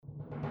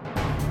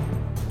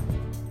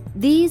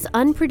These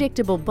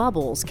unpredictable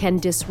bubbles can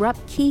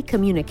disrupt key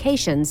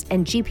communications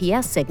and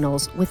GPS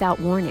signals without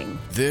warning.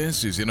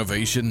 This is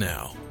Innovation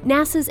Now.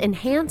 NASA's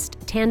Enhanced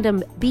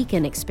Tandem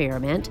Beacon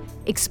experiment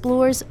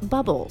explores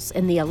bubbles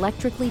in the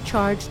electrically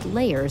charged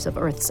layers of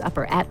Earth's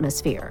upper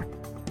atmosphere.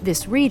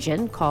 This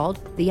region,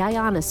 called the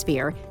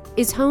ionosphere,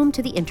 is home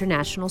to the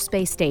International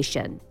Space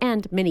Station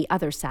and many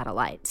other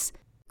satellites.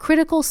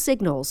 Critical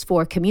signals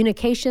for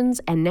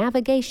communications and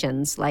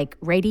navigations like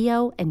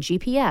radio and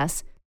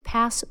GPS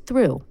pass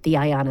through the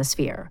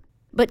ionosphere.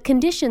 But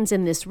conditions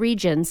in this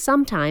region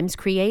sometimes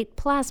create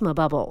plasma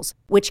bubbles,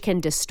 which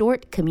can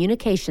distort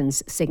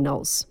communications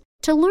signals.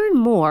 To learn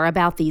more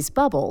about these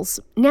bubbles,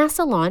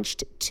 NASA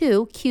launched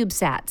 2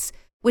 CubeSats,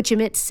 which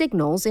emit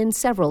signals in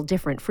several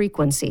different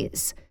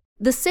frequencies.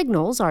 The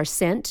signals are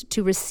sent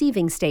to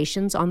receiving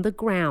stations on the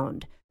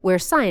ground, where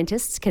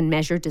scientists can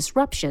measure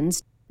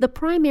disruptions. The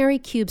primary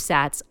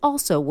CubeSats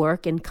also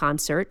work in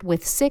concert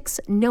with 6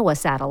 NOAA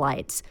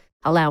satellites,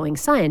 allowing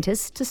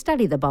scientists to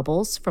study the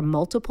bubbles from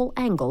multiple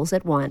angles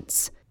at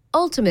once.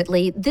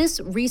 Ultimately,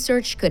 this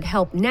research could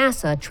help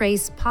NASA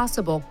trace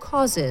possible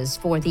causes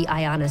for the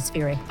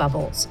ionospheric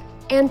bubbles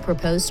and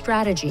propose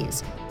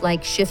strategies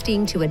like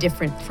shifting to a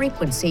different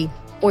frequency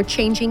or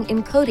changing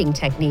encoding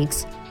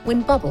techniques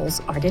when bubbles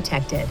are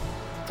detected.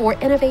 For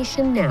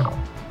Innovation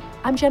Now,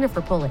 I'm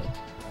Jennifer Pulley.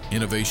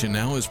 Innovation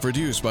Now is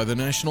produced by the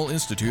National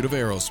Institute of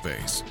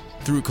Aerospace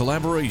through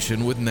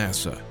collaboration with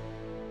NASA.